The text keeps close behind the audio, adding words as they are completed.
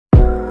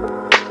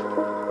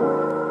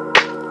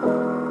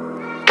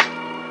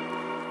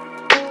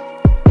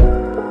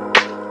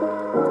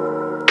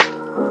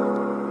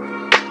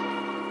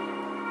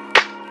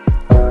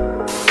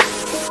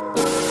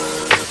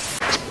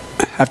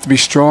have to be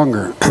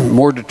stronger,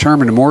 more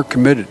determined, and more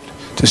committed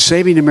to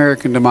saving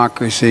American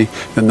democracy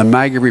than the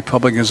MAGA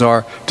Republicans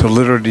are to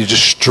literally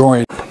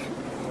destroying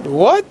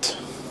what?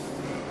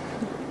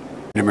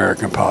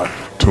 American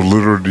politics. To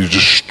literally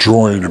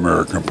destroying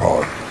American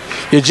politics.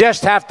 You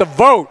just have to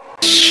vote.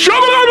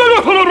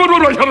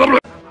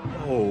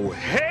 Oh,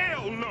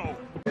 hell no.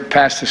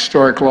 Passed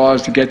historic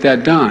laws to get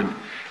that done.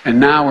 And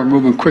now we're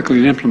moving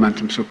quickly to implement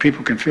them so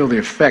people can feel the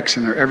effects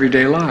in their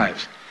everyday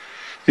lives.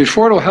 The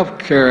Affordable Health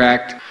Care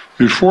Act.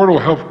 The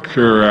Affordable Health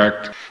Care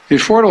Act. The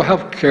Affordable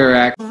Health Care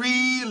Act.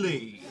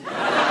 Really?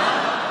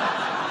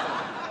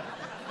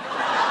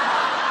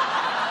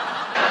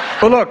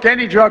 Well, look,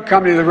 any drug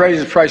company that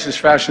raises prices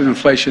faster than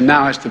inflation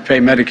now has to pay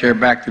Medicare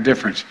back the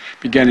difference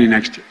beginning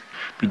next year.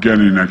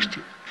 Beginning next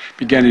year.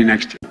 Beginning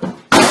next year.